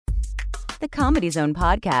The Comedy Zone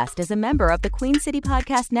podcast is a member of the Queen City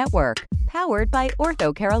Podcast Network, powered by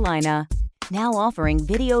Ortho Carolina. Now offering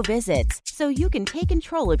video visits so you can take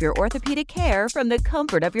control of your orthopedic care from the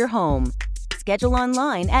comfort of your home. Schedule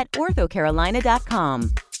online at orthocarolina.com.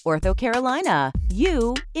 Ortho Carolina,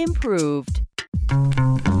 you improved.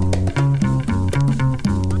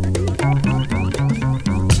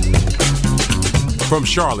 From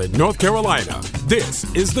Charlotte, North Carolina,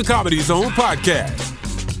 this is the Comedy Zone Podcast.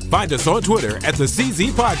 Find us on Twitter at the CZ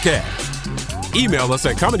Podcast. Email us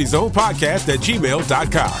at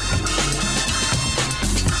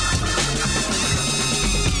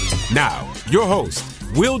comedyzonepodcast@gmail.com. Now, your hosts,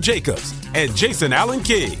 Will Jacobs and Jason Allen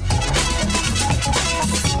King.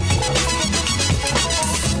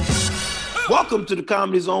 Welcome to the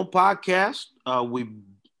Comedy Zone Podcast.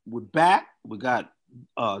 We're back. We got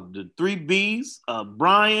the three B's,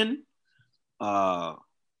 Brian,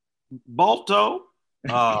 Balto,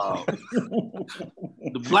 the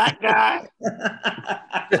black guy,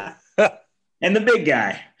 and the big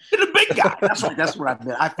guy. And the big guy. That's right. That's what I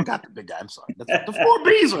meant. I forgot the big guy. I'm sorry. The four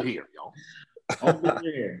B's are here, yo.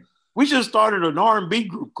 We should have started an R&B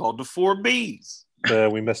group called the Four B's.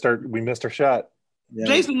 We missed our shot. Yeah.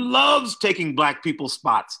 Jason loves taking black people's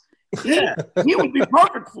spots. Yeah, he would be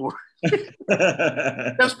perfect for it.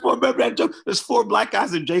 Remember that joke? There's four black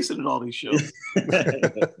guys and Jason in all these shows.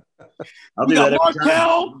 We got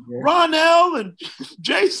Markel, Ronell, and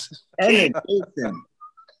Jason. And Jason.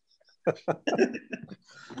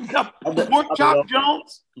 We got Pork Chop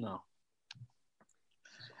Jones. No.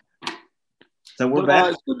 So we're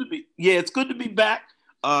back. It's good to be back.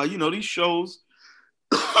 These shows.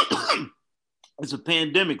 It's a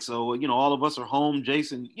pandemic, so all of us are home.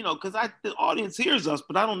 Jason, because the audience hears us,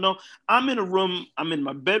 but I don't know. I'm in a room. I'm in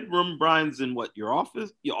my bedroom. Brian's in what? Your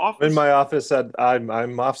office? Your office? In my office.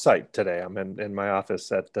 I'm off site today. I'm in my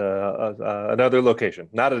office at another location,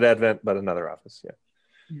 not at Advent, but another office. Yeah.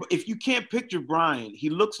 But if you can't picture Brian, he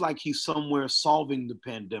looks like he's somewhere solving the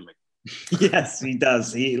pandemic. Yes, he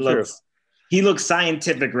does. He looks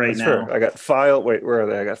scientific right now. Sure. I got where are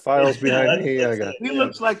they? I got files behind me. He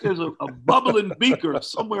looks like there's a bubbling beaker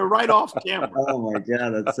somewhere right off camera. Oh my God,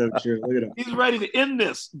 that's so true. Look at him. He's ready to end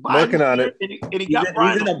this. Working on it. He's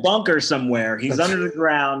in a bunker somewhere. He's under the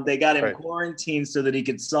ground. They got him quarantined so that he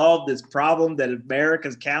could solve this problem that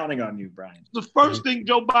America's counting on you, Brian. The first thing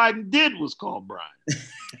Joe Biden did was call Brian.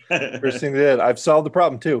 First thing they did. I've solved the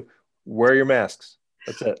problem too. Wear your masks.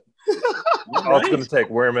 That's it. All it's going to take.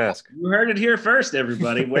 Wear a mask. You heard it here first,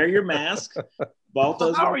 everybody. Wear your mask. So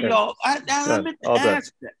how are y'all? I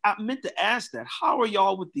meant to ask that. How are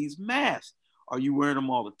y'all with these masks? Are you wearing them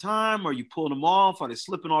all the time? Are you pulling them off? Are they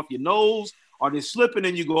slipping off your nose? Are they slipping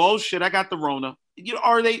and you go, oh shit, I got the Rona?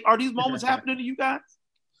 Are these moments happening to you guys?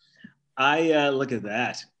 I look at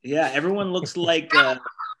that. Yeah, everyone looks like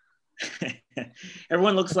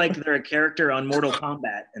everyone looks like they're a character on Mortal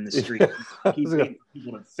Kombat in the street. People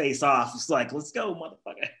to face off. It's like, let's go,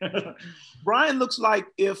 motherfucker. Brian looks like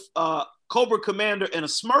if Cobra Commander and a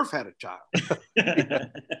Smurf had a child.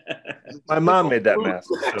 My mom made that mask.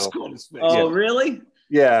 Oh, really?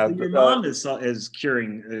 Yeah. So your mom is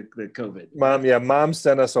curing the COVID. Mom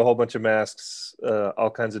sent us a whole bunch of masks, all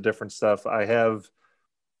kinds of different stuff. I have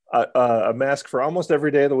a mask for almost every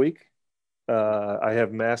day of the week. I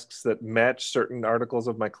have masks that match certain articles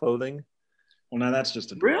of my clothing. Well, now that's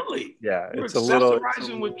just really, yeah. You're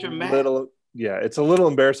accessorizing with your mask. It's a little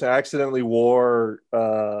embarrassing. I accidentally wore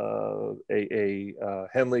a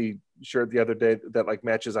Henley shirt the other day that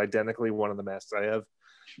matches identically one of the masks I have,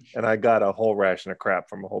 and I got a whole ration of crap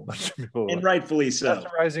from a whole bunch of people. And rightfully so.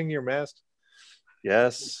 Accessorizing your mask?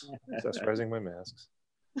 Yes, accessorizing my masks.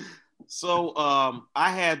 So I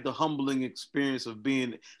had the humbling experience of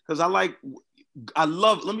being, because let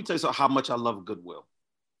me tell you how much I love Goodwill.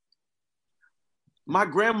 My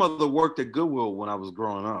grandmother worked at Goodwill when I was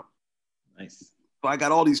growing up. Nice. So I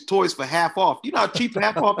got all these toys for half off. You know how cheap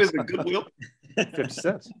half off is at Goodwill? 50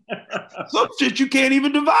 cents. Some shit you can't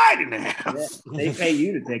even divide in half. Yeah, they pay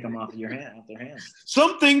you to take them off their hands.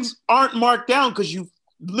 Some things aren't marked down because you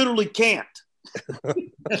literally can't.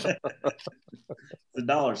 The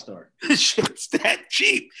dollar store. Shit's that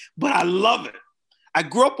cheap, but I love it. I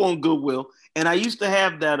grew up on Goodwill, and I used to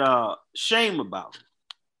have that shame about it.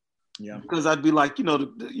 Yeah, because I'd be like, you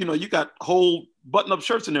got whole button-up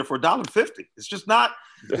shirts in there for $1.50. It's just not.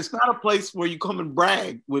 It's not a place where you come and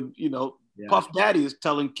brag when Puff Daddy is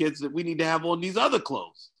telling kids that we need to have on these other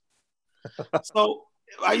clothes. So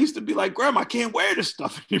I used to be like, Grandma, I can't wear this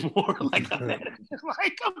stuff anymore.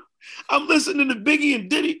 I'm listening to Biggie and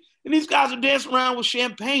Diddy, and these guys are dancing around with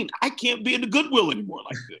champagne. I can't be in the Goodwill anymore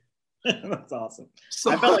like this. That's awesome.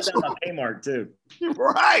 So, I felt like that about Kmart too.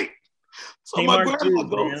 Right. So my Kmart grandma too,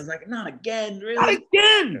 goes, man. I was like, not again, really? not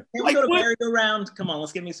again. Can we Like, go to what? merry-go-round? Come on,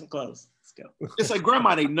 let's get me some clothes. Let's go. It's like,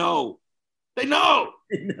 Grandma, they know. They know.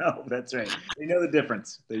 No, that's right. They know the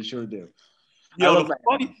difference. They sure do. Yo,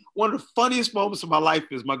 one of the funniest moments of my life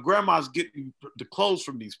is my grandma's getting the clothes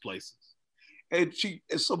from these places. And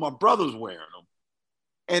so my brother's wearing them.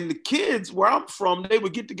 And the kids where I'm from, they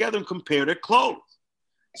would get together and compare their clothes.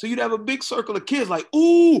 So you'd have a big circle of kids like,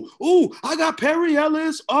 ooh, I got Perry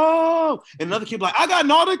Ellis. Oh, and another kid like, I got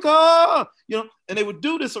Nautica. And they would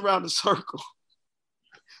do this around the circle.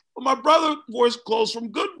 But my brother wore his clothes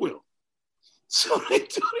from Goodwill. So they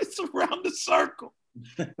do this around the circle.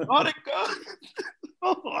 Nautica.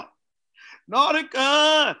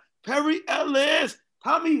 Nautica, Perry Ellis,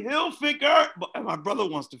 Tommy Hilfiger. And my brother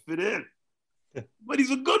wants to fit in. But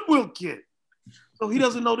he's a Goodwill kid. So he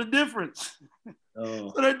doesn't know the difference.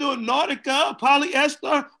 Oh. So they're doing Nautica,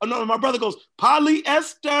 polyester. Oh, no, my brother goes,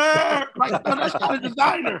 polyester. Like, no, that's not a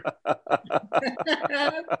designer.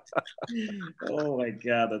 Oh, my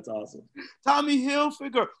God, that's awesome. Tommy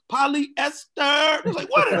Hilfiger, polyester. He's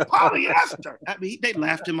like, what is polyester? I mean, they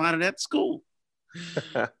laughed him out of that school.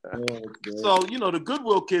 So, the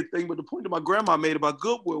Goodwill kid thing, but the point that my grandma made about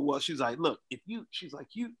Goodwill was, she's like, look,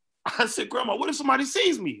 I said, Grandma, what if somebody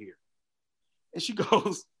sees me here? And she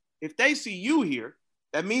goes, if they see you here,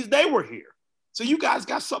 that means they were here. So you guys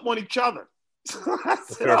got something on each other. So I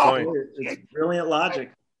said, fair point. It's brilliant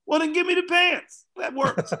logic. Well, then give me the pants. That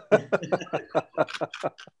works. And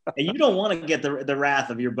you don't want to get the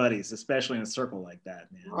wrath of your buddies, especially in a circle like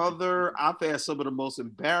that, man. Brother, I've had some of the most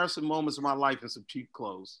embarrassing moments of my life in some cheap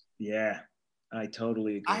clothes. Yeah, I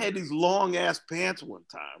totally agree. I had these long-ass pants one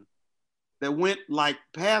time that went like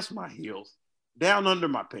past my heels, down under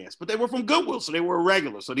my pants, but they were from Goodwill, so they were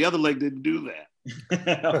regular. So the other leg didn't do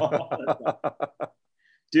that.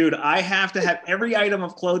 Dude, I have to have every item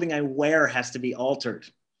of clothing I wear has to be altered.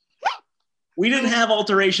 We didn't have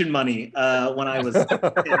alteration money when I was.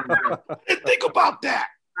 Think about that.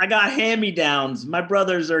 I got hand-me-downs. My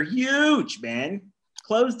brothers are huge, man.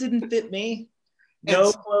 Clothes didn't fit me.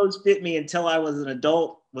 No clothes fit me until I was an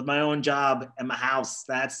adult with my own job and my house.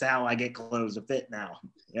 That's how I get clothes to fit now.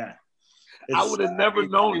 Yeah. I would have never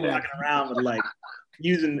known that. Walking around with like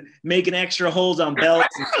making extra holes on belts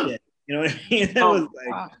and shit. You know what I mean? That was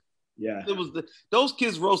like, yeah. It was those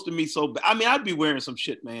kids roasted me so bad. I mean, I'd be wearing some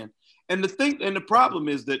shit, man. And the problem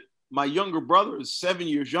is that my younger brother is 7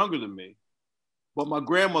 years younger than me, but my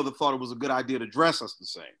grandmother thought it was a good idea to dress us the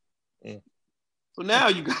same. Yeah. So now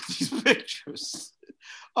you got these pictures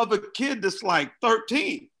of a kid that's like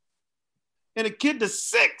 13 and a kid that's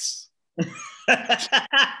 6.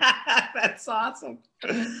 That's awesome.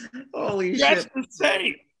 Holy that's shit. That's the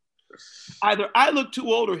same. Either I look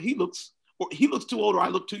too old or he looks too old or I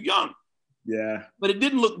look too young. Yeah. But it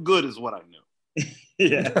didn't look good is what I knew.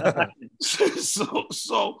 Yeah. So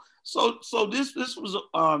this was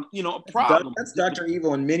a problem. That's Dr.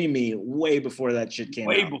 Evil and Mini-Me way before that shit came out.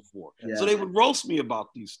 Way before. Yeah. So they would roast me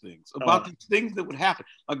about these things, these things that would happen.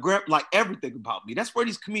 Like everything about me. That's where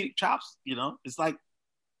these comedic chops, it's like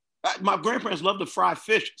my grandparents loved to fry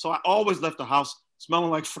fish. So I always left the house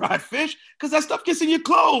smelling like fried fish because that stuff gets in your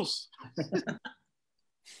clothes.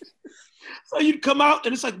 So you'd come out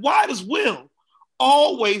and it's like, why does Will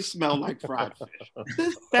always smell like fried fish?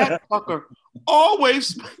 This fat fucker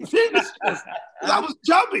always I was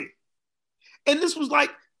chubby. And this was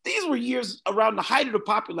like, these were years around the height of the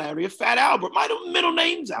popularity of Fat Albert. My middle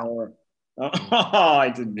name's Albert.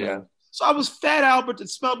 I didn't know. Yeah. So I was Fat Albert that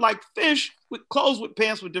smelled like fish with clothes with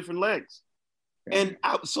pants with different legs. And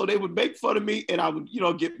so they would make fun of me and I would,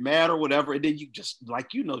 get mad or whatever. And then you just,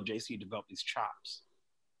 JC, you develop these chops.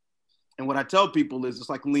 And what I tell people is it's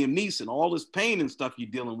like Liam Neeson, all this pain and stuff you're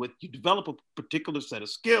dealing with, you develop a particular set of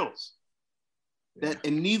skills. Yeah.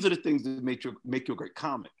 And these are the things that make you a great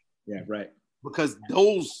comic. Yeah, right. Because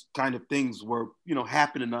those kind of things were,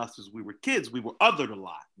 happening to us as we were kids. We were othered a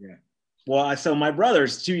lot. Yeah. Well, so my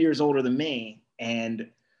brother's 2 years older than me.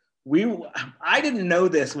 And I didn't know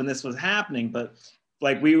this when this was happening, but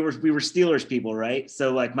like we were Steelers people, right?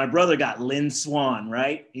 So like my brother got Lynn Swann,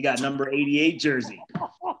 right? He got number 88 jersey.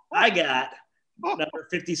 I got number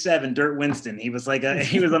 57, Dirt Winston. He was like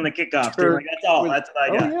he was on the kickoff. Like, that's what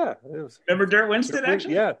I got. Oh, yeah. Remember Dirt Winston,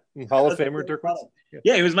 actually? Yeah. Hall of Famer Dirt Winston.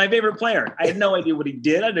 Yeah, he was my favorite player. I had no idea what he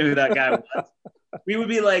did. I knew who that guy was. We would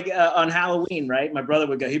be like on Halloween, right? My brother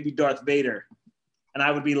would go, he'd be Darth Vader. And I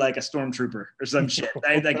would be like a stormtrooper or some shit. So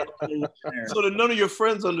that none of your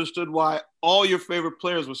friends understood why all your favorite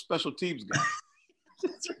players were special teams guys.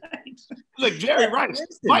 That's right. like Jerry Rice,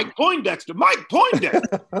 Mike Poindexter.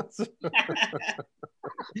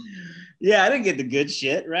 Yeah, I didn't get the good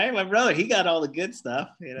shit, right? My brother, he got all the good stuff,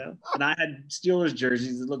 and I had Steelers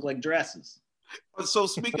jerseys that looked like dresses. So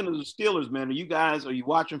speaking of the Steelers, man, are you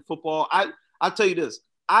watching football? I'll tell you this.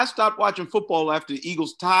 I stopped watching football after the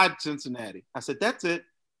Eagles tied Cincinnati. I said, that's it.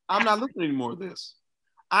 I'm not listening anymore of this.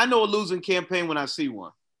 I know a losing campaign when I see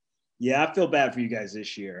one. Yeah, I feel bad for you guys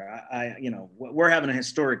this year. We're having a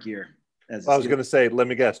historic year. I was going to say, let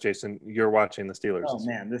me guess, Jason, you're watching the Steelers. Oh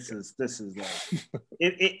man, this is like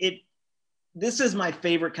this is my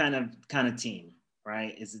favorite kind of team,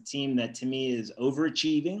 right? It's a team that to me is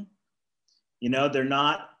overachieving. They're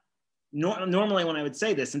not normally when I would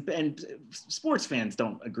say this, and sports fans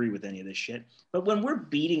don't agree with any of this shit, but when we're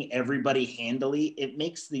beating everybody handily, it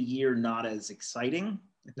makes the year not as exciting,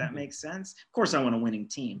 if that makes sense. Of course, I want a winning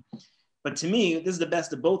team, but to me, this is the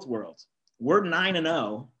best of both worlds. We're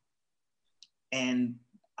 9-0, and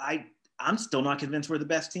I'm still not convinced we're the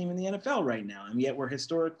best team in the NFL right now, and yet we're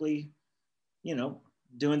historically,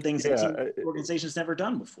 doing things that organizations never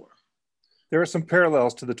done before. There are some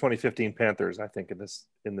parallels to the 2015 Panthers, I think, in this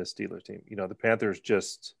Steelers team. The Panthers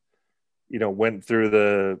just, went through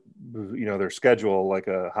their schedule like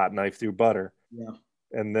a hot knife through butter. Yeah.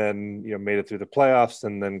 And then, made it through the playoffs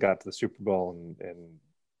and then got to the Super Bowl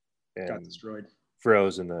and got destroyed.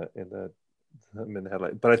 Froze in the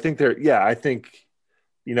headlight. But I think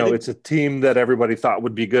it's a team that everybody thought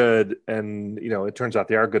would be good, and it turns out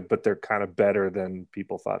they are good, but they're kind of better than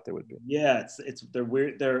people thought they would be. Yeah, they're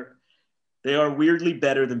weird. They are weirdly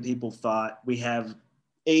better than people thought. We have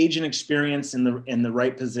age and experience in the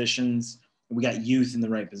right positions, and we got youth in the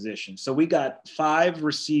right positions. So we got 5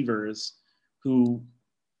 receivers who,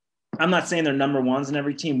 I'm not saying they're number ones in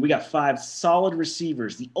every team. We got 5 solid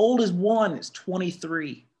receivers. The oldest one is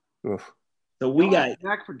 23. Oof. So we got a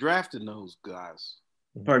knack for drafting those guys.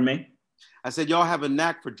 Pardon me? I said y'all have a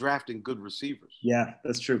knack for drafting good receivers. Yeah,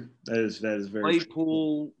 that's true. That is very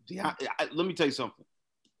Claypool. Let me tell you something.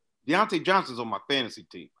 Deontay Johnson's on my fantasy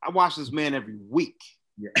team. I watch this man every week.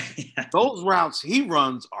 Yeah. Those routes he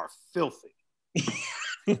runs are filthy.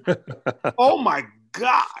 Oh my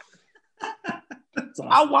God. Awesome.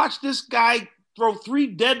 I watched this guy throw 3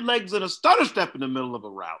 dead legs and a stutter step in the middle of a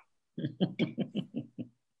route.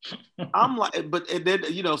 I'm like, but and then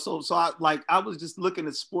so I was just looking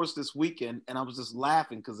at sports this weekend, and I was just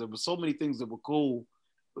laughing because there were so many things that were cool,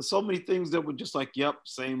 but so many things that were just like, yep,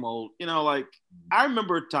 same old. Like I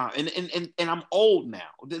remember a time, and I'm old now.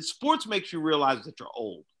 The sports makes you realize that you're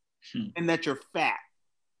old and that you're fat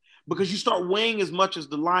because you start weighing as much as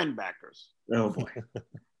the linebackers. Oh boy.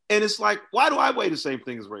 And it's like, why do I weigh the same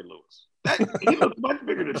thing as Ray Lewis? He looks much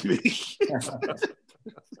bigger than me.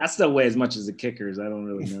 I still weigh as much as the kickers. I don't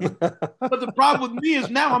really know. But the problem with me is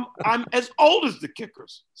now I'm as old as the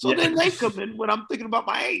kickers. So then they come in when I'm thinking about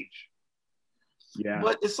my age. Yeah.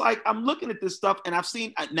 But it's like I'm looking at this stuff, and I've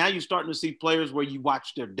seen now you're starting to see players where you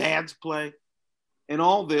watch their dads play and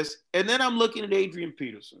all this. And then I'm looking at Adrian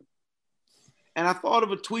Peterson. And I thought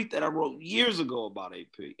of a tweet that I wrote years ago about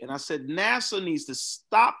AP. And I said, NASA needs to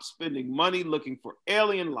stop spending money looking for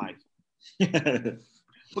alien life.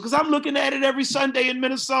 Because I'm looking at it every Sunday in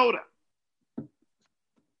Minnesota.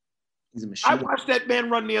 He's a machine. I watched that man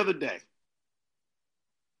run the other day.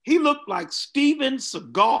 He looked like Steven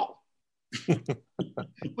Seagal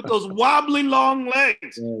with those wobbly long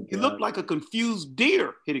legs. Oh, he looked like a confused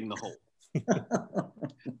deer hitting the hole.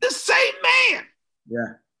 The same man.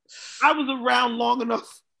 Yeah. I was around long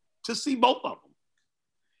enough to see both of them.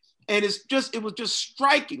 And it was just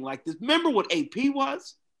striking like this. Remember what AP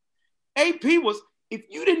was? AP was, if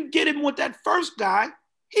you didn't get him with that first guy,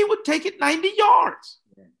 he would take it 90 yards.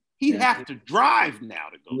 Yeah. He'd have to drive now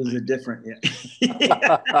to go. It was a different, yeah.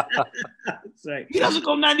 That's right. He doesn't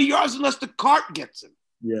go 90 yards unless the cart gets him.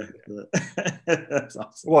 Yeah. That's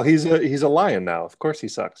awesome. Well, he's a lion now. Of course he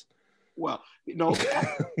sucks. Well, he is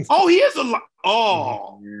a lion.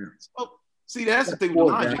 Oh. Yeah. So, see, that's the thing with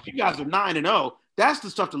the Lions. You guys are 9-0. That's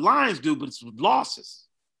the stuff the Lions do, but it's with losses.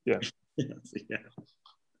 Yeah. Yeah.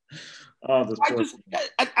 Oh,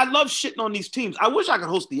 I love shitting on these teams. I wish I could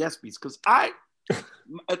host the ESPYs because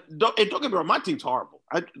don't get me wrong, my team's horrible.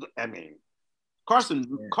 I mean, Carson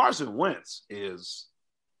Wentz is.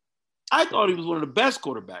 I thought he was one of the best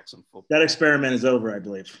quarterbacks in football. That experiment is over, I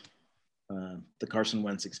believe. The Carson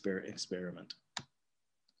Wentz experiment.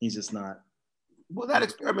 He's just not. Well, that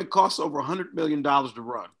experiment costs over $100 million to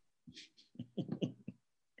run.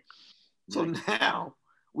 So now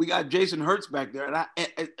we got Jason Hurts back there,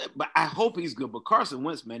 but I hope he's good. But Carson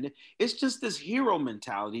Wentz, man, it's just this hero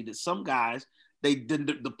mentality that some guys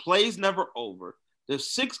the play's never over. There's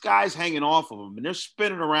 6 guys hanging off of him, and they're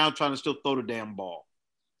spinning around trying to still throw the damn ball.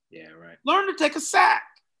 Yeah, right. Learn to take a sack.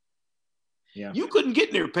 Yeah. You couldn't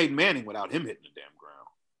get near Peyton Manning without him hitting the damn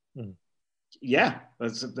ground. Yeah,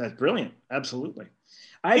 that's brilliant. Absolutely.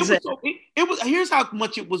 Here's how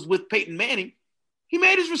much it was with Peyton Manning. He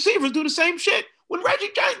made his receivers do the same shit. When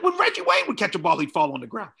Reggie Wayne would catch a ball, he'd fall on the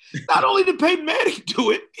ground. Not only did Peyton Manning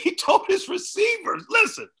do it, he told his receivers,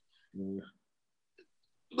 listen,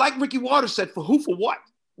 like Ricky Waters said, for who, for what?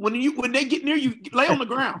 When they get near you, lay on the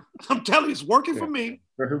ground. I'm telling you, it's working for me.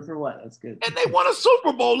 For who, for what? That's good. And they won a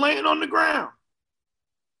Super Bowl laying on the ground.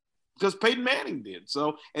 Because Peyton Manning did.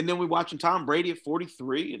 So, and then we're watching Tom Brady at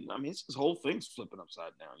 43. And I mean, this whole thing's flipping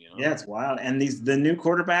upside down, you know? Yeah, it's wild. And the new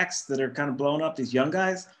quarterbacks that are kind of blowing up, these young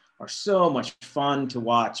guys, are so much fun to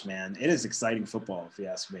watch, man. It is exciting football, if you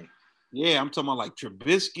ask me. Yeah, I'm talking about like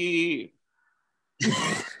Trubisky.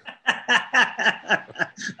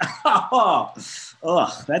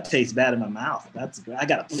 That tastes bad in my mouth. That's good. I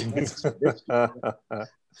got Yeah, he's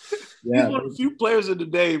one of the few players in the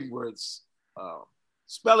game where it's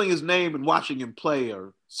spelling his name and watching him play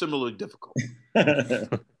are similarly difficult.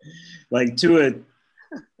 Like Tua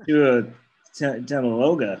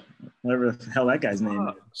Tagovailoa, whatever the hell that guy's name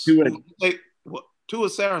is. Tua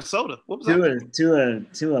Sarasota. What was that?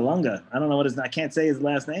 Tua Lunga. I don't know I can't say his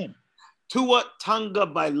last name. Tua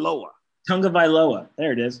Tagovailoa. Tagovailoa.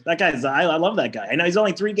 There it is. That guy's. I love that guy. I know he's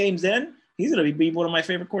only 3 games in. He's going to be one of my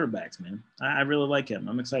favorite quarterbacks, man. I really like him.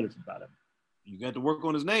 I'm excited about him. You got to work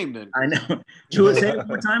on his name then. I know. Tua, say it one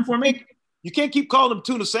more time for me. You can't keep calling him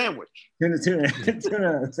tuna sandwich. Tuna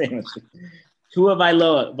sandwich. Tua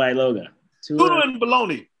Vailoga. Tuna and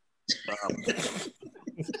bologna.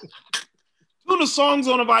 Tuna songs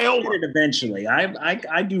on a viola. Eventually,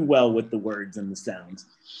 I do well with the words and the sounds.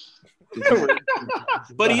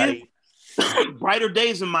 But he is brighter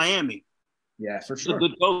days in Miami. Yeah, for sure. He's a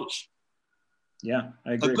good coach. Yeah,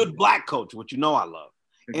 I agree. A good black coach, which I love.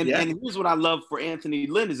 And here's what I love for Anthony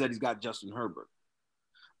Lynn is that he's got Justin Herbert.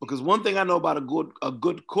 Because one thing I know about a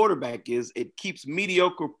good quarterback is it keeps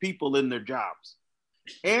mediocre people in their jobs.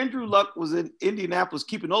 Andrew Luck was in Indianapolis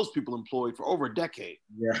keeping those people employed for over a decade.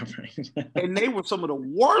 Yeah, right. And they were some of the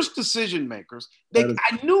worst decision makers.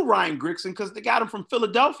 I knew Ryan Grigson because they got him from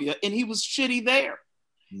Philadelphia, and he was shitty there.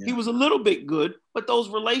 Yeah. He was a little bit good, but those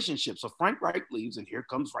relationships. So Frank Reich leaves, and here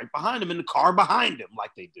comes right behind him in the car behind him,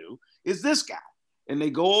 like they do, is this guy. And they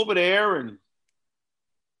go over there, and,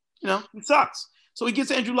 he sucks. So he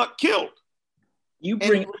gets Andrew Luck killed. And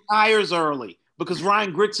he retires early because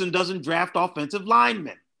Ryan Grigson doesn't draft offensive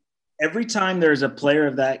linemen. Every time there's a player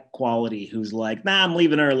of that quality who's like, nah, I'm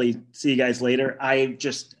leaving early. See you guys later.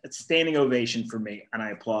 It's standing ovation for me, and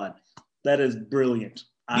I applaud. That is brilliant.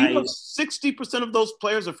 You know 60% of those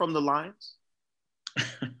players are from the Lions?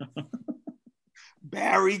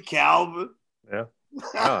 Barry Calvin. Yeah.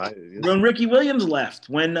 When Ricky Williams left,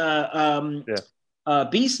 when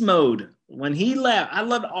Beast Mode, when he left, I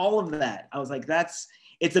loved all of that. I was like,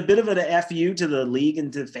 it's a bit of an FU to the league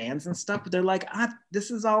and to fans and stuff, but they're like,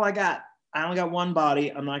 this is all I got. I only got one body.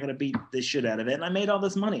 I'm not going to beat this shit out of it. And I made all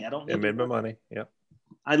this money. I made my money. Yeah.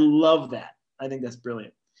 I love that. I think that's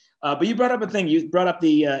brilliant. But you brought up a thing. You brought up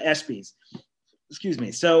the ESPYs. Excuse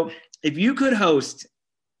me. So if you could host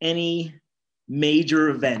any major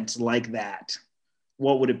event like that,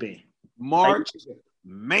 what would it be? March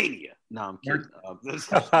Mania. No, I'm kidding.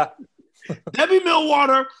 Debbie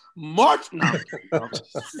Millwater, March. No,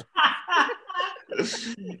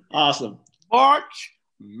 awesome. March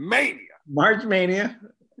Mania.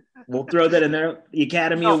 We'll throw that in there. The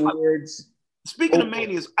Academy Awards. Speaking of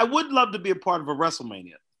manias, I would love to be a part of a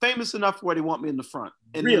WrestleMania. Famous enough where they want me in the front.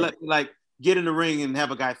 And really? They let me get in the ring and have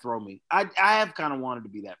a guy throw me. I have kind of wanted to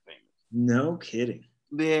be that famous. No kidding.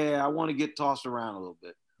 Yeah, I want to get tossed around a little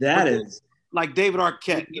bit. That is like David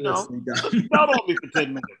Arquette, belt on me for 10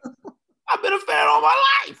 minutes. I've been a fan all my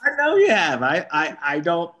life. I know you have. I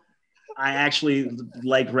don't. I actually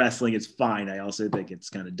like wrestling. It's fine. I also think it's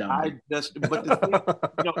kind of dumb.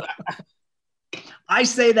 I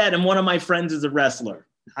say that, and one of my friends is a wrestler.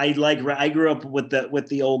 I grew up with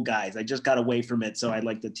the old guys. I just got away from it, so I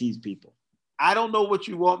like to tease people. I don't know what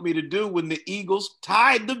you want me to do when the Eagles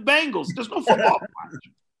tied the Bengals. There's no football match.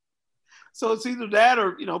 So it's either that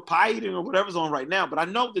or, pie eating or whatever's on right now. But I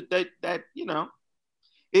know that it's. I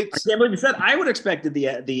can't believe you said I would expect the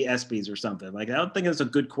ESPYs or something. Like, I don't think it's a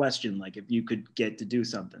good question. Like, if you could get to do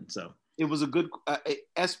something. So it was a good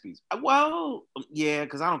ESPYs. Well, yeah,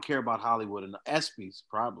 because I don't care about Hollywood and the ESPYs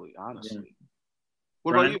probably, honestly. Yeah.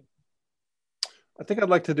 What about you? I think I'd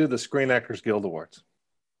like to do the Screen Actors Guild Awards.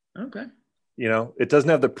 Okay. It doesn't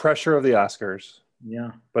have the pressure of the Oscars.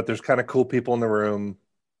 Yeah. But there's kind of cool people in the room.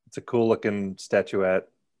 It's a cool looking statuette.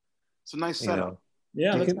 It's a nice setup.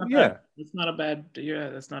 Yeah, that's not bad. That's not a bad. Yeah,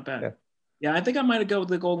 that's not bad. Yeah, I think I might go with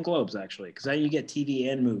the Golden Globes actually, because you get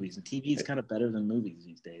TV and movies, and TV is kind of better than movies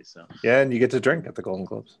these days. So yeah, and you get to drink at the Golden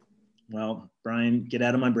Globes. Well, Brian, get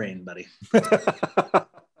out of my brain, buddy.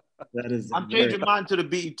 That is. I'm changing mine to the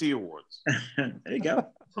BET Awards. There you go.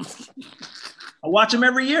 I watch them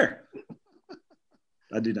every year.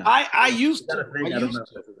 I do not. I used to.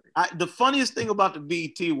 The funniest thing about the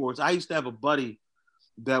BET Awards, I used to have a buddy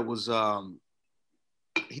that was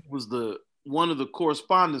he was one of the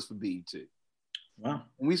correspondents for BET. Wow.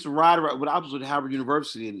 And we used to ride around. When I was at Howard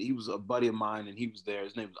University, and he was a buddy of mine, and he was there.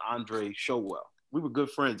 His name was Andre Showell. We were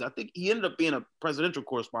good friends. I think he ended up being a presidential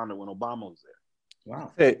correspondent when Obama was there.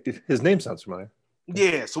 Wow. Hey, his name sounds familiar.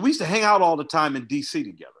 Yeah, so we used to hang out all the time in D.C.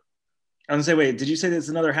 together. I was gonna say, wait, did you say there's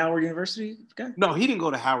another Howard University guy? No, he didn't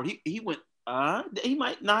go to Howard. He went. He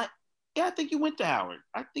might not. Yeah, I think he went to Howard.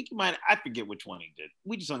 I think he might. I forget which one he did.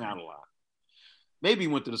 We just hung out a lot. Maybe he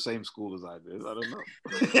went to the same school as I did. I don't know.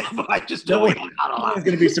 But I just know he hung out a lot. I was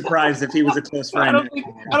going to be surprised if he was a close friend. I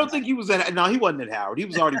don't think he was at. No, he wasn't at Howard. He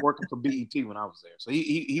was already working for BET when I was there, so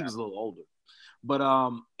he was a little older. But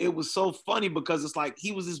it was so funny because it's like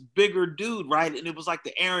he was this bigger dude, right? And it was like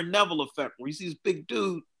the Aaron Neville effect, where you see this big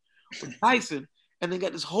dude with Tyson, and they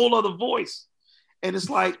got this whole other voice. And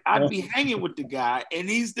it's like I'd be hanging with the guy, and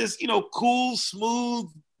he's this, cool, smooth,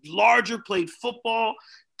 larger, played football,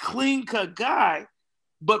 clean-cut guy.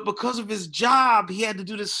 But because of his job, he had to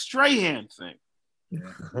do this Strahan thing.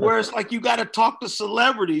 Yeah. Where it's like you got to talk to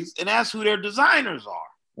celebrities and ask who their designers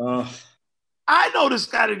are. I know this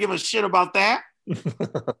guy didn't give a shit about that.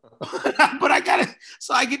 But I get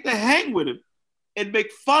to hang with him and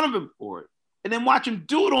make fun of him for it. And then watch him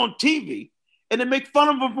do it on TV. And then make fun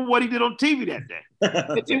of him for what he did on TV that day.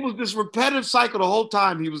 It was this repetitive cycle the whole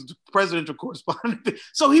time he was the presidential correspondent.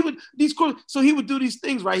 So he would do these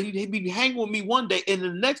things, right? He'd be hanging with me one day, and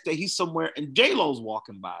the next day he's somewhere, and J-Lo's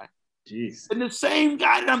walking by. Jeez. And the same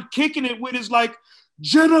guy that I'm kicking it with is like,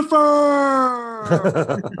 Jennifer,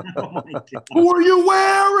 who are you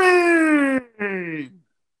wearing?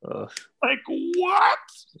 Like, what?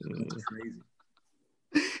 That's crazy.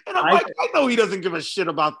 And I'm like, I know he doesn't give a shit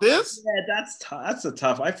about this. Yeah, that's tough. That's a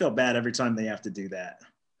tough. I feel bad every time they have to do that.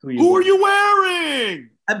 Who are you wearing?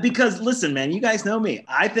 Because listen, man, you guys know me.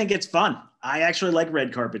 I think it's fun. I actually like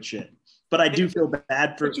red carpet shit. But I do feel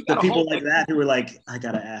bad for the people like that who are like, I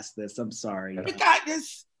gotta ask this. I'm sorry. You got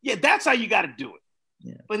this. Yeah, that's how you got to do it.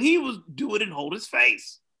 Yeah. But he was do it and hold his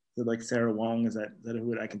face. So like Sarah Wong, is that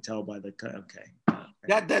who I can tell by the okay.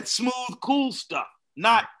 That smooth, cool stuff,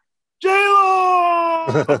 not J-Lo.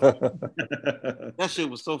 That shit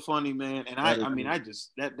was so funny, man. And I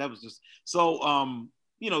was just so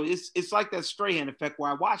it's like that Strahan effect where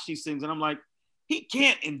I watch these things and I'm like, he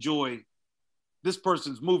can't enjoy this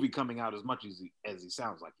person's movie coming out as much as he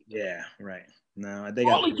sounds like he does. Yeah, right. No,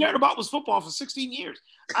 all he cared about was football for 16 years.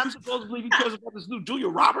 I'm supposed to believe he cares about this new Julia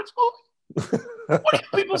Roberts movie. What are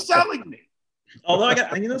people selling me? Although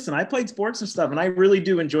listen, I played sports and stuff, and I really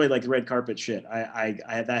do enjoy like the red carpet shit. I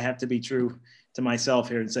have to be true to myself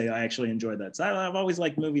here and say I actually enjoy that. So I've always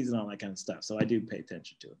liked movies and all that kind of stuff. So I do pay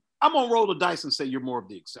attention to it. I'm gonna roll the dice and say you're more of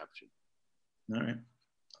the exception. All right,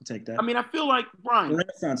 I'll take that. I mean, I feel like Brian,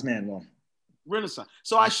 Renaissance man. Well, Renaissance.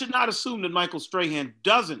 So I should not assume that Michael Strahan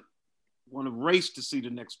doesn't want to race to see the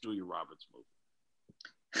next Julia Roberts movie.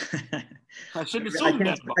 I shouldn't assume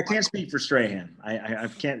that. I can't speak for Strahan. I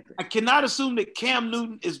can't. I cannot assume that Cam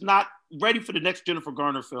Newton is not ready for the next Jennifer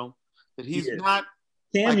Garner film. That he's not.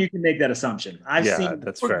 Cam, you can make that assumption. I've seen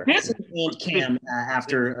that's fair. Cam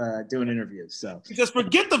after doing interviews. So just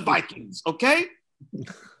forget the Vikings, okay?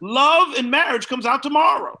 Love and Marriage comes out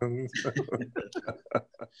tomorrow.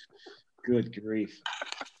 Good grief!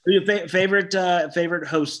 Who's your favorite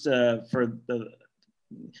host for the?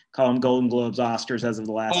 Call them Golden Globes, Oscars as of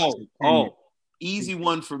the last. Easy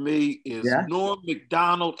one for me is Norm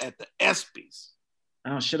Macdonald at the ESPYs.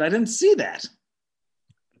 Oh shit! I didn't see that.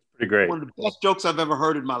 Pretty great. One of the best jokes I've ever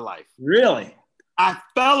heard in my life. Really? I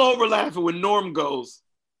fell over laughing when Norm goes.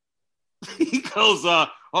 He goes,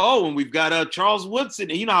 and we've got Charles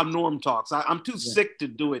Woodson. And you know how Norm talks. I'm too sick to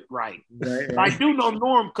do it right. Right. I do know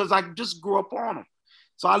Norm because I just grew up on him.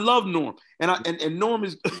 So I love Norm. And Norm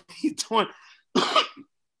is he's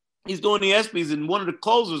doing the ESPYs, and one of the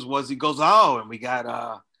closers was he goes, and we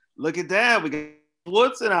got look at that, we got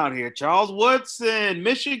Woodson out here, Charles Woodson,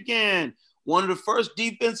 Michigan, one of the first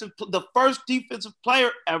defensive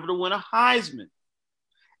player ever to win a Heisman.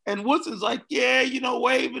 And Woodson's like,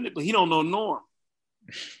 waving it, but he don't know Norm.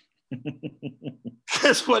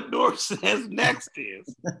 Guess what Norm says next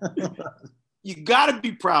is, you got to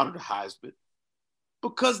be proud of the Heisman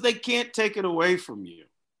because they can't take it away from you.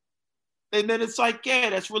 And then it's like, yeah,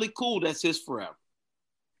 that's really cool. That's his forever.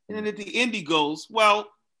 And then at the end he goes, well,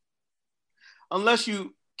 unless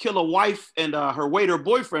you kill a wife and her waiter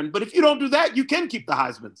boyfriend, but if you don't do that, you can keep the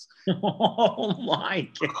Heismans. Oh my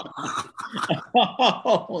God.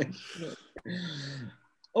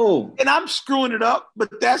 Oh. And I'm screwing it up,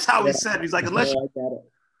 but that's how he said it. He's like, unless you... I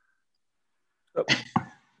got it.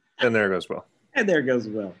 And there goes Will. And there goes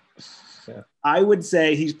Will. Yeah. I would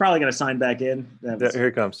say he's probably going to sign back in. Here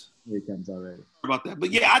he comes. Here he comes already. About that.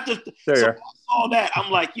 But yeah, I there saw that.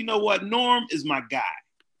 I'm like, you know what? Norm is my guy.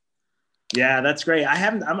 Yeah, that's great.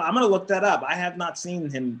 I'm going to look that up. I have not seen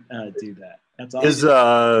him do that. That's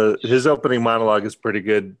awesome. His opening monologue is pretty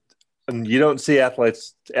good. And you don't see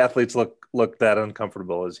athletes look that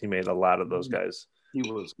uncomfortable as he made a lot of those guys. He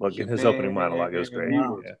was look in his opening monologue. It was great.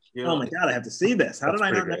 Wow. Yeah. Oh my God, I have to see this. How did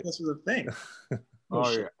I not know this was a thing? Oh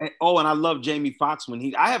yeah. And I love Jamie Foxx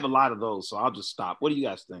when I have a lot of those, so I'll just stop. What do you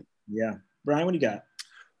guys think? Yeah, Brian, what do you got?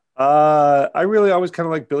 I really always kind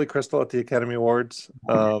of like Billy Crystal at the Academy Awards.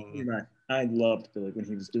 I loved Billy when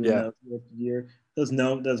he was doing that year. Those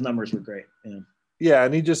numbers were great. Yeah,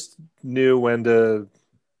 and he just knew when to.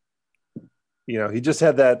 He just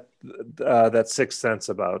had that sixth sense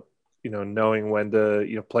about knowing when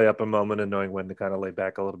to play up a moment and knowing when to kind of lay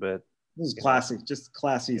back a little bit. This is classic, just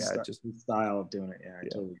classy style of doing it. Yeah, I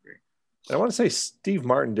totally agree. I want to say Steve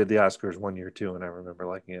Martin did the Oscars one year too, and I remember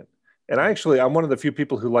liking it. And I'm one of the few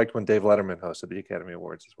people who liked when Dave Letterman hosted the Academy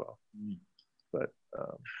Awards as well. But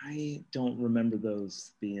I don't remember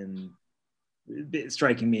those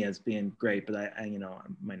striking me as being great, but I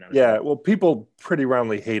might not. Yeah, well, people pretty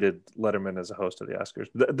roundly hated Letterman as a host of the Oscars.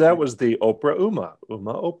 That was the Oprah Uma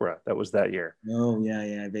Oprah. That was that year. Oh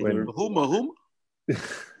yeah. Huma.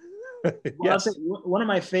 Well, yes. One of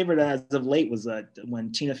my favorite as of late was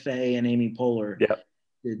when Tina Fey and Amy Poehler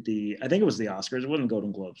did I think it was the Oscars. It wasn't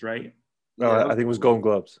Golden Globes, right? No, I think it was Golden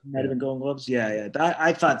Globes. Might have been Golden Globes. Yeah.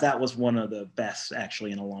 I thought that was one of the best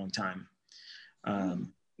actually in a long time.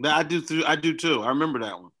 I do too. I remember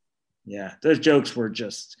that one. Yeah, those jokes were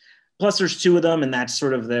just. Plus, there's two of them, and that's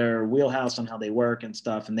sort of their wheelhouse on how they work and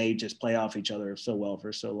stuff, and they just play off each other so well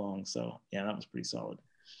for so long. So yeah, that was pretty solid.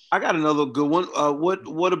 I got another good one.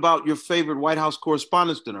 What about your favorite White House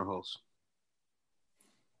Correspondents' Dinner host?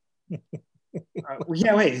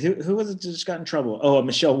 Wait, who was it that just got in trouble? Oh,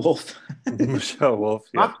 Michelle Wolf. Michelle Wolf.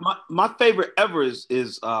 Yeah. My favorite ever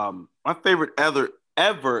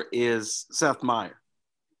is Seth Meyers.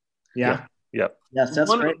 Yeah. Yep. Yes,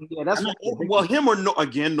 that's great. Yeah, that's him or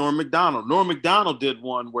Norm Macdonald. Norm Macdonald did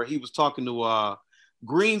one where he was talking to Alan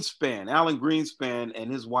Greenspan,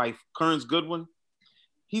 and his wife, Kearns Goodwin.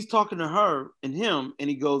 He's talking to her and him, and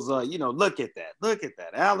he goes, look at that,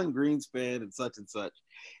 Alan Greenspan and such.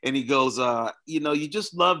 And he goes, you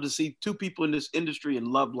just love to see two people in this industry in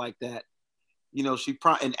love like that.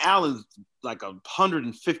 And Alan's like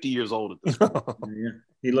 150 years old at this point. Yeah.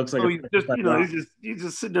 He looks like he's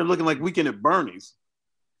just sitting there looking like Weekend at Bernie's.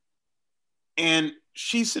 And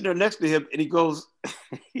she's sitting there next to him, and he goes,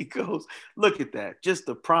 look at that. Just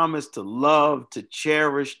the promise to love, to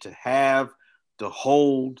cherish, to have, to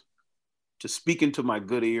hold, to speak into my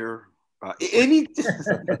good ear.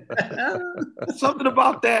 Something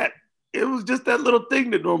about that. It was just that little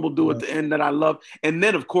thing that Norm will do at the end that I love. And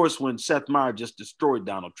then, of course, when Seth Meyers just destroyed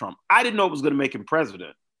Donald Trump, I didn't know it was going to make him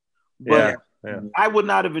president. But I would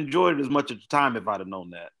not have enjoyed it as much at the time if I'd have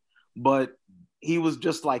known that. But he was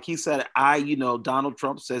just like, he said, Donald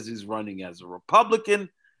Trump says he's running as a Republican.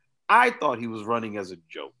 I thought he was running as a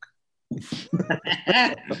joke.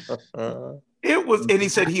 It was, and he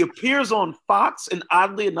said he appears on Fox, and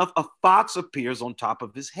oddly enough, a fox appears on top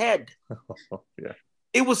of his head. Yeah.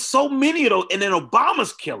 It was so many of those, and then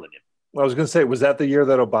Obama's killing him. Well, I was going to say, was that the year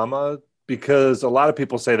that Obama? Because a lot of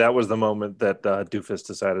people say that was the moment that Doofus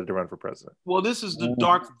decided to run for president. Well, this is the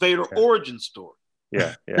Darth Vader origin story.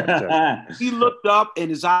 Yeah, exactly. He looked up, and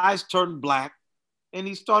his eyes turned black, and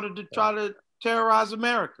he started to try to terrorize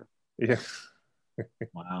America. Yeah.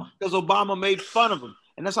 Wow. Because Obama made fun of him,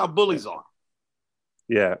 and that's how bullies are.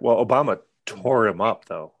 Yeah. Well, Obama tore him up,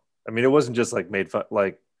 though. I mean, it wasn't just like made fun,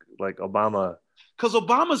 like Obama. Because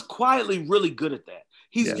Obama's quietly really good at that.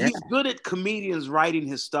 He's good at comedians writing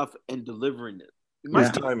his stuff and delivering it.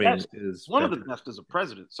 His timing is one of the best as a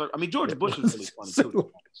president. So, I mean, George Bush is really funny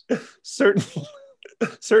too.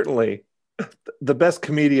 Certainly, the best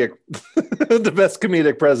comedic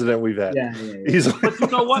president we've had. Yeah. But you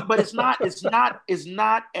know what? But it's not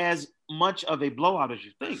as much of a blowout as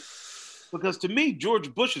you think. Because to me,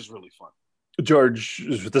 George Bush is really funny.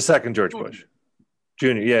 The second George Bush, Jr.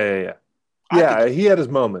 Yeah. He had his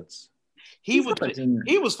moments. He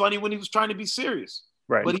was funny when he was trying to be serious.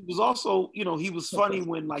 Right. But he was also, he was funny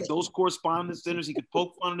when like those correspondence dinners, he could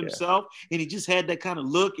poke fun at himself, and he just had that kind of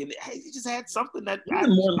look, and he just had something that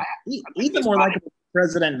he's the more likable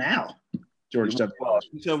president now. George W. Bush.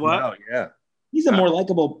 You said what? Wow, yeah. He's a more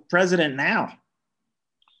likable president now.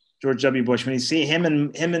 George W. Bush. When you see him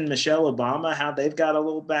and Michelle Obama, how they've got a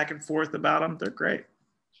little back and forth about him, they're great.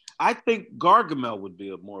 I think Gargamel would be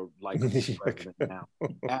a more likable president now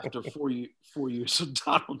after 4 years of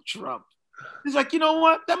Donald Trump. He's like, you know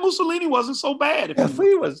what? That Mussolini wasn't so bad.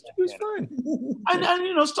 He was fine.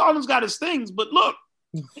 And Stalin's got his things, but look,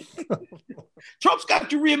 Trump's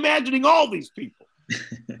got you reimagining all these people.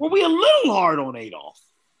 Well, we a little hard on Adolf.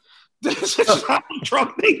 This is how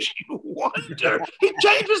Trump makes you wonder. He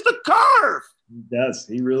changes the curve. He does.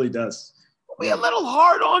 He really does. We a little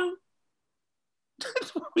hard on.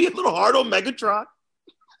 We a little hard on Megatron.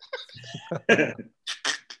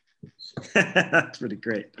 That's pretty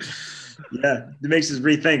great. Yeah, it makes us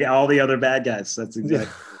rethink all the other bad guys. That's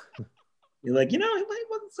exactly. You're like, he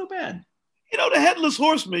wasn't so bad. The headless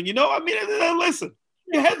horseman. Listen,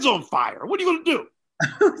 your head's on fire. What are you gonna do?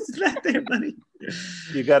 Who's that there, buddy?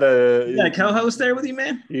 You got a co-host there with you,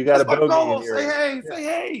 man? You got a bogey. Say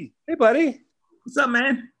hey. Hey, buddy. What's up,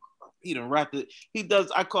 man? He done wrapped it. He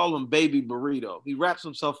does. I call him Baby Burrito. He wraps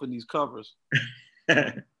himself in these covers,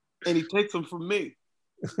 and he takes them from me.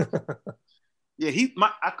 Yeah,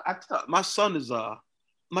 my son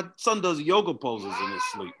does yoga poses in his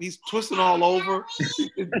sleep. He's twisting all over,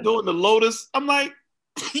 doing the lotus. I'm like,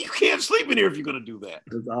 you can't sleep in here if you're gonna do that.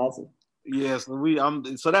 That's awesome. Yes,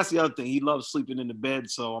 so that's the other thing. He loves sleeping in the bed,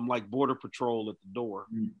 so I'm like border patrol at the door.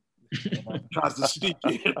 Tries to sneak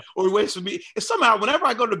in, or he waits for me. And somehow, whenever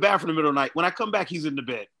I go to the bathroom in the middle of the night, when I come back, he's in the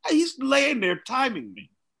bed. He's laying there timing me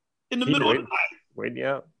in the middle of the night. Waiting you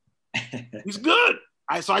out. He's good.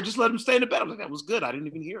 So I just let him stay in the bed. I was like, that was good. I didn't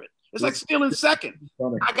even hear it. It's like stealing second.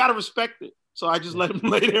 I gotta respect it. So I just let him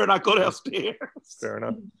lay there, and I go downstairs. Fair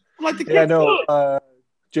enough. I'm like the kid. No.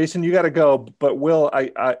 Jason, you got to go. But Will,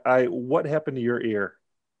 I what happened to your ear?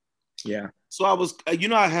 Yeah. So I was,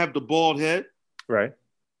 I have the bald head. Right.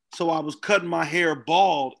 So I was cutting my hair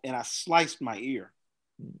bald, and I sliced my ear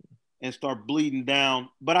and started bleeding down.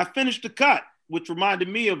 But I finished the cut, which reminded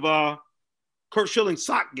me of Kurt Schilling's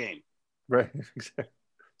sock game. Right.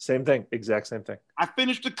 Same thing. Exact same thing. I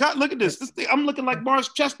finished the cut. Look at this. This thing, I'm looking like Morris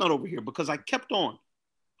Chestnut over here because I kept on.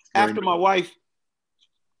 After my wife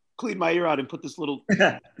cleaned my ear out and put this little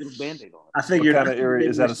Band-Aid on it. I figured. What kind of ear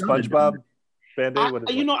is that? A SpongeBob Band-Aid? What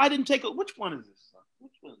is that? I didn't take it. Which one is this?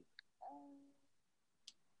 Which one?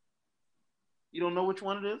 You don't know which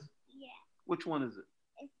one it is? Yeah. Which one is it?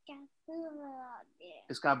 It's got boo-boo on there.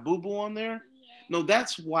 It's got boo-boo on there? Yeah. No,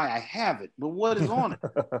 that's why I have it. But what is on it?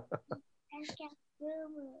 It's got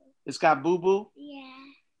boo-boo. It's got boo-boo? Yeah.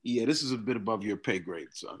 Yeah, this is a bit above your pay grade,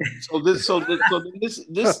 son. This,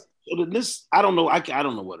 I don't know. I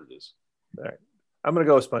don't know what it is. All right. I'm gonna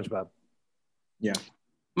go with SpongeBob. Yeah.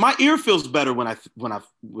 My ear feels better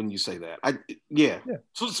when you say that. Yeah.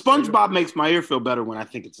 So SpongeBob makes my ear feel better when I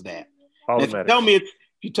think it's that. If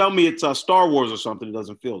you tell me it's Star Wars or something, it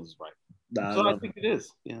doesn't feel as right. So I think it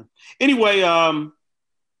is. Yeah. Anyway,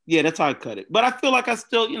 yeah, that's how I cut it. But I feel like I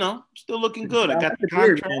still looking good. I got the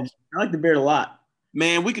contrast. I like the beard a lot.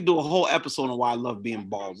 Man, we could do a whole episode on why I love being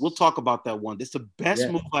bald. We'll talk about that one. It's the best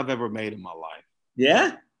move I've ever made in my life.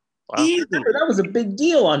 Yeah? Wow. That was a big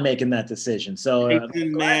deal on making that decision. So,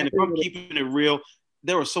 man, if I'm keeping it real,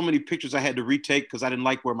 there were so many pictures I had to retake because I didn't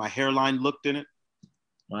like where my hairline looked in it.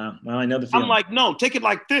 Wow. Well, I know the feeling. I'm like, no, take it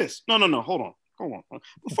like this. No, hold on.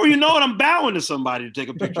 Before you know it, I'm bowing to somebody to take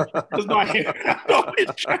a picture because my hair. Get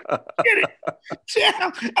it.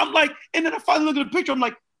 Yeah. I'm like, and then I finally look at the picture. I'm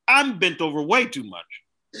like, I'm bent over way too much.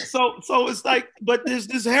 So it's like, but there's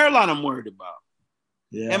this hairline I'm worried about.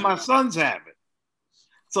 Yeah. And my sons have it.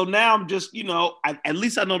 So now I'm just, at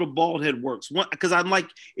least I know the bald head works. Because I'm like,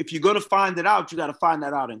 if you're going to find it out, you got to find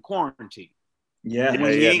that out in quarantine. Yeah.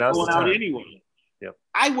 When you ain't going out anyway. Yep.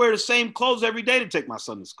 I wear the same clothes every day to take my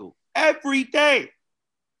son to school. Every day.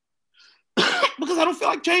 Because I don't feel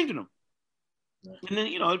like changing them. And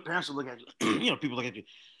then, parents will look at you. People look at you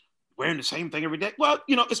wearing the same thing every day. Well,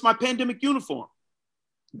 it's my pandemic uniform.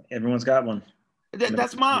 Everyone's got one.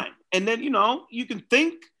 That's mine. And then, you can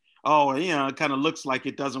think, it kind of looks like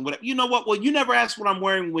it doesn't. Whatever. You know what? Well, you never asked what I'm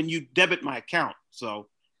wearing when you debit my account. So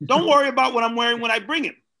don't worry about what I'm wearing when I bring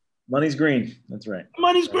it. Money's green. That's right.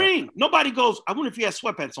 Money's green. Nobody goes, I wonder if he has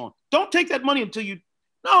sweatpants on. Don't take that money until you.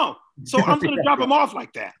 No. So I'm going to drop him off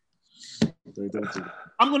like that.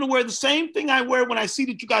 I'm going to wear the same thing I wear when I see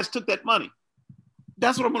that you guys took that money.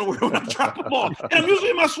 That's what I'm going to wear when I drop them off. And I'm usually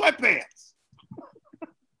in my sweatpants.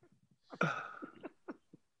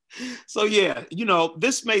 So yeah,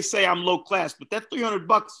 this may say I'm low class, but that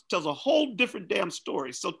 $300 tells a whole different damn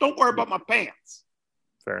story. So don't worry about my pants.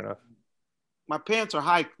 Fair enough. My pants are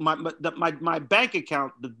high. My bank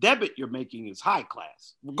account, the debit you're making is high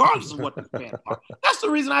class, regardless of what the pants are. That's the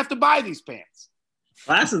reason I have to buy these pants.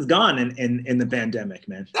 Class is gone in the pandemic,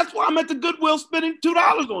 man. That's why I'm at the Goodwill spending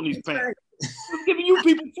 $2 on these pants. I'm giving you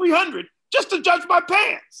people $300 just to judge my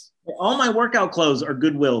pants. All my workout clothes are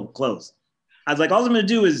Goodwill clothes. I was like, all I'm going to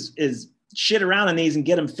do is shit around in these and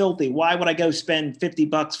get them filthy. Why would I go spend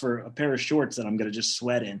 $50 for a pair of shorts that I'm going to just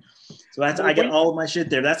sweat in? So I get all of my shit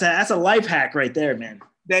there. That's a life hack right there, man.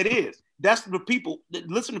 That is. That's the people that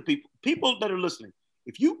listen to people that are listening.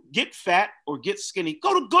 If you get fat or get skinny,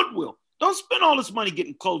 go to Goodwill. Don't spend all this money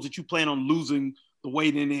getting clothes that you plan on losing the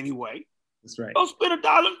weight in anyway. That's right. Don't spend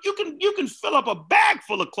 $1. You can fill up a bag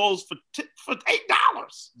full of clothes for $8.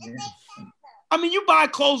 Yeah. I mean, you buy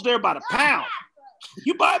clothes there by the pound.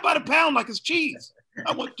 You buy it by the pound like it's cheese.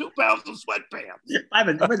 I want 2 pounds of sweatpants. I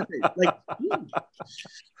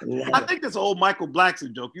think that's an old Michael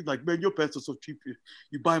Blackson joke. He's like, man, your pants are so cheap.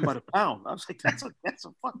 You buy them by the pound. I was like, that's a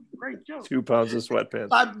fucking great joke. 2 pounds of sweatpants.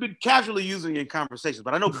 I've been casually using it in conversations,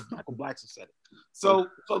 but I know Michael Blackson said it. So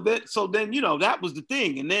then that was the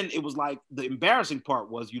thing. And then it was like the embarrassing part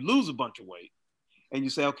was you lose a bunch of weight and you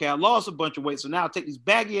say, okay, I lost a bunch of weight. So now I'll take these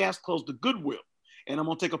baggy ass clothes to Goodwill. And I'm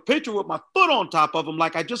going to take a picture with my foot on top of them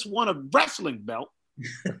like I just won a wrestling belt.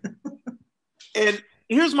 And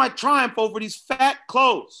here's my triumph over these fat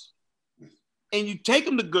clothes. And you take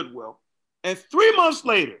them to Goodwill. And 3 months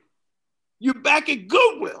later, you're back at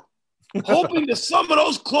Goodwill, hoping that some of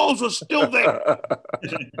those clothes are still there.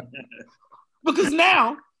 Because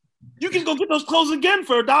now you can go get those clothes again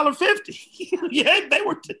for $1.50. Yeah, they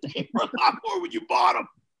were a lot more when you bought them.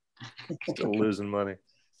 Still losing money.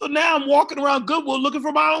 So now I'm walking around Goodwill looking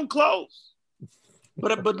for my own clothes.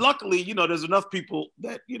 But luckily, there's enough people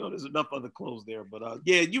that, there's enough other clothes there. But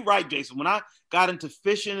yeah, you're right, Jason. When I got into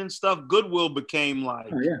fishing and stuff, Goodwill became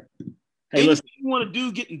like, oh, yeah. Hey, listen, you want to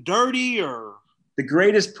do getting dirty or? The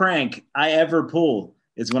greatest prank I ever pull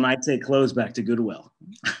is when I take clothes back to Goodwill.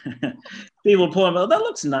 People pull them, oh, that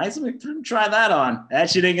looks nice. Let me try that on. That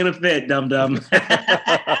shit ain't going to fit, dum-dum.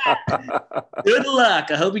 Good luck.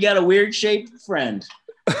 I hope you got a weird shaped friend.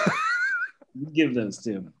 You give those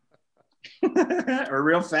to him. Or a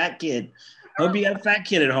real fat kid. Hope you got a fat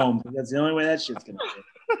kid at home. That's the only way that shit's gonna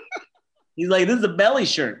fit. He's like, this is a belly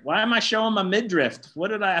shirt. Why am I showing my midriff?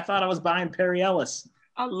 I thought I was buying Perry Ellis.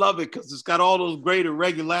 I love it because it's got all those great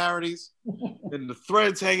irregularities and the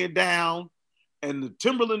threads hanging and the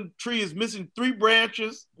Timberland tree is missing 3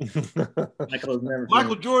 branches.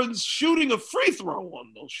 Michael Jordan's shooting a free throw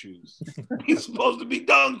on those shoes. He's supposed to be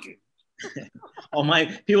dunking. Oh, my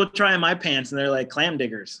people trying my pants and they're like clam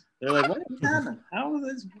diggers. They're like, what happened? How was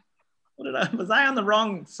this? Was I on the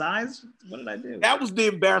wrong size? What did I do? That was the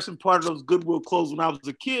embarrassing part of those Goodwill clothes when I was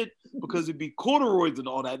a kid because it'd be corduroys and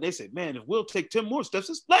all that. And they said, man, if Will take 10 more steps,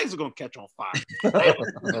 his legs are going to catch on fire.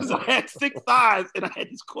 Because I had thick thighs and I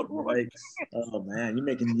had these corduroys. Oh, man, you're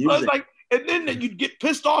making music. And then you'd get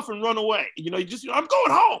pissed off and run away. I'm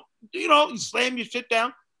going home. You slam your shit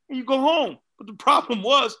down and you go home. But the problem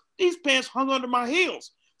was these pants hung under my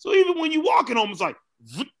heels. So even when you walking home, it's like,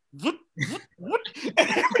 and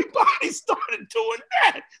everybody started doing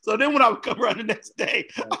that. So then when I would come around the next day,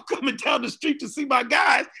 I'm coming down the street to see my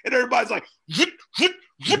guys, and everybody's like, talking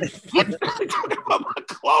about my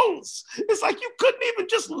clothes. It's like you couldn't even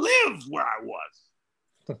just live where I was.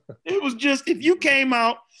 It was just, if you came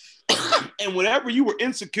out and whatever you were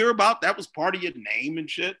insecure about, that was part of your name and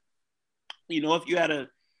shit. If you had a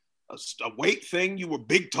weight thing, you were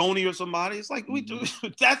Big Tony or somebody. It's like,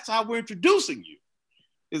 that's how we're introducing you.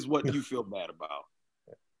 Is what you feel bad about.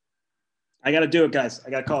 I got to do it, guys. I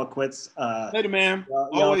got to call it quits. Later, man.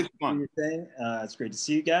 Always fun. Your thing. It's great to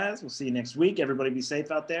see you guys. We'll see you next week. Everybody be safe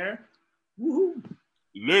out there. Woo-hoo.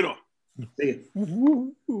 Later. See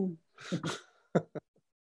you.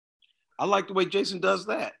 I like the way Jason does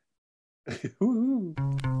that.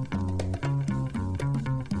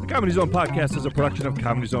 The Comedy Zone podcast is a production of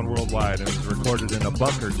Comedy Zone Worldwide and is recorded in a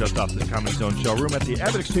bunker just off the Comedy Zone showroom at the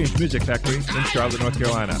Abbott Exchange Music Factory in Charlotte, North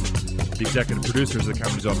Carolina. The executive producers of the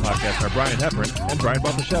Comedy Zone podcast are Brian Heffron and Brian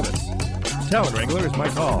Baltashevitz. Talent wrangler is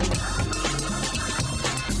Mike Hall.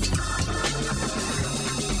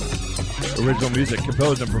 Original music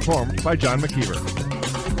composed and performed by John McKeever.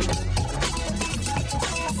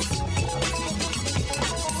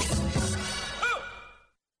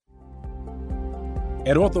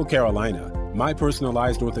 At Ortho Carolina, my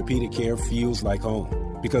personalized orthopedic care feels like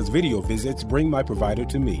home because video visits bring my provider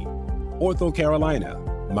to me. Ortho Carolina,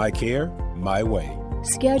 my care, my way.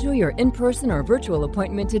 Schedule your in-person or virtual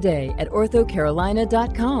appointment today at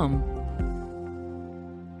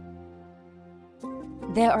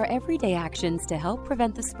orthocarolina.com. There are everyday actions to help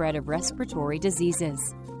prevent the spread of respiratory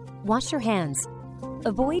diseases. Wash your hands.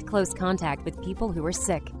 Avoid close contact with people who are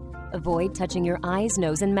sick. Avoid touching your eyes,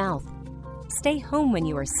 nose, and mouth. Stay home when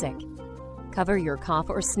you are sick. Cover your cough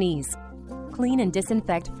or sneeze. Clean and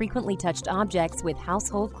disinfect frequently touched objects with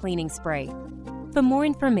household cleaning spray. For more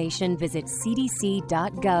information, visit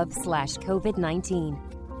cdc.gov/COVID-19.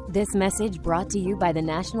 This message brought to you by the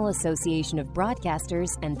National Association of Broadcasters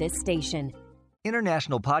and this station.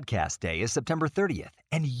 International Podcast Day is September 30th,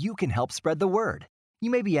 and you can help spread the word.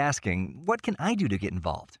 You may be asking, what can I do to get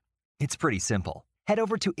involved? It's pretty simple. Head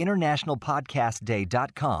over to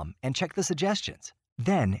internationalpodcastday.com and check the suggestions.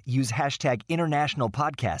 Then use hashtag International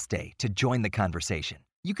Podcast Day to join the conversation.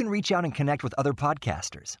 You can reach out and connect with other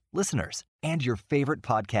podcasters, listeners, and your favorite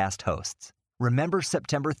podcast hosts. Remember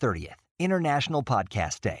September 30th, International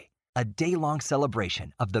Podcast Day, a day-long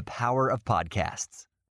celebration of the power of podcasts.